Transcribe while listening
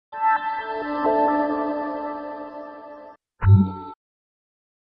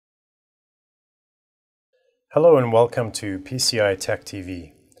Hello and welcome to PCI Tech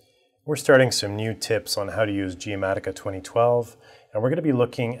TV. We're starting some new tips on how to use Geomatica 2012, and we're going to be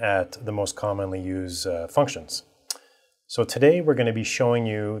looking at the most commonly used functions. So today we're going to be showing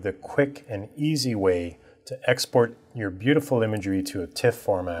you the quick and easy way to export your beautiful imagery to a TIFF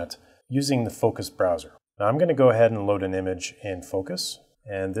format using the Focus browser. Now I'm going to go ahead and load an image in Focus,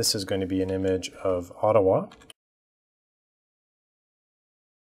 and this is going to be an image of Ottawa.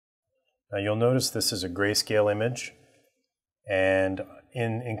 Now you'll notice this is a grayscale image, and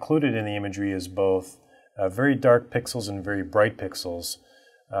included in the imagery is both very dark pixels and very bright pixels.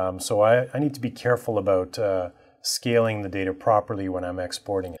 So I need to be careful about scaling the data properly when I'm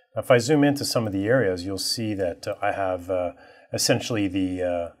exporting it. Now, if I zoom into some of the areas, you'll see that I have essentially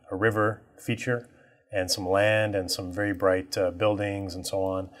a river feature and some land and some very bright buildings and so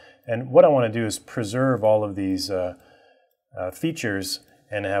on. And what I want to do is preserve all of these features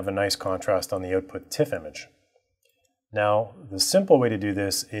and have a nice contrast on the output TIFF image. Now, the simple way to do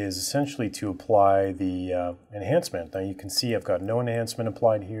this is essentially to apply the enhancement. Now you can see I've got no enhancement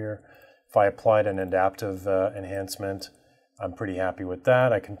applied here. If I applied an adaptive enhancement, I'm pretty happy with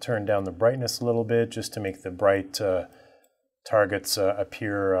that. I can turn down the brightness a little bit just to make the bright targets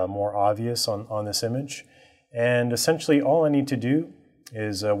appear more obvious on this image. And essentially all I need to do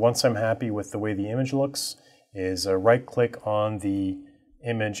is, once I'm happy with the way the image looks, is right-click on the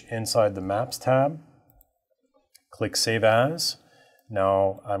image inside the Maps tab, click Save As.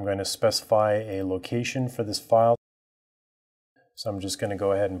 Now I'm going to specify a location for this file. So I'm just going to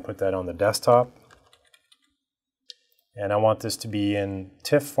go ahead and put that on the desktop. And I want this to be in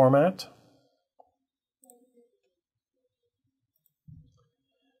TIFF format.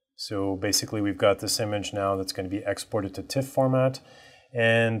 So basically we've got this image now that's going to be exported to TIFF format.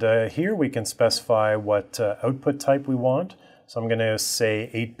 And here we can specify what output type we want. So I'm going to say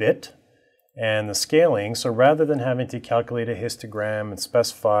 8-bit, and the scaling, so rather than having to calculate a histogram and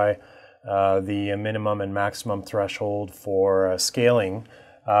specify the minimum and maximum threshold for scaling,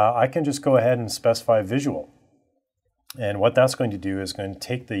 I can just go ahead and specify visual. And what that's going to do is going to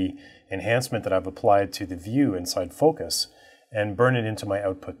take the enhancement that I've applied to the view inside Focus and burn it into my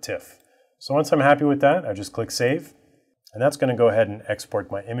output TIFF. So once I'm happy with that, I just click Save, and that's going to go ahead and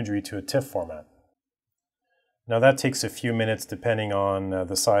export my imagery to a TIFF format. Now that takes a few minutes depending on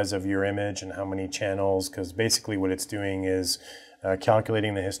the size of your image and how many channels, because basically what it's doing is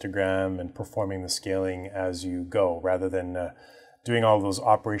calculating the histogram and performing the scaling as you go. Rather than doing all of those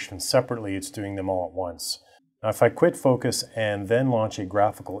operations separately, it's doing them all at once. Now if I quit Focus and then launch a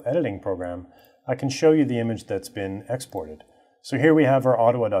graphical editing program, I can show you the image that's been exported. So here we have our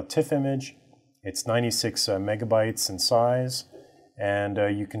Ottawa.tiff image. It's 96 megabytes in size, and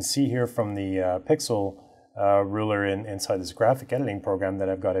you can see here from the pixel ruler inside this graphic editing program that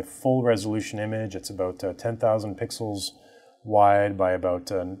I've got a full resolution image. It's about 10,000 pixels wide by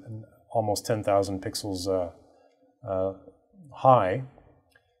about almost 10,000 pixels high.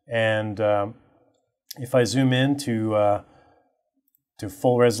 And if I zoom in to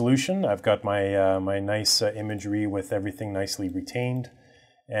full resolution, I've got my, my nice imagery with everything nicely retained.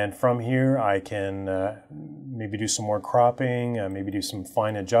 And from here I can maybe do some more cropping, maybe do some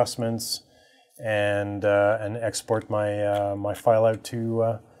fine adjustments, and export my my file out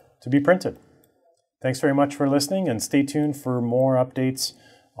to be printed. Thanks very much for listening, and stay tuned for more updates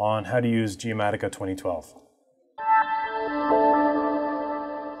on how to use Geomatica 2012.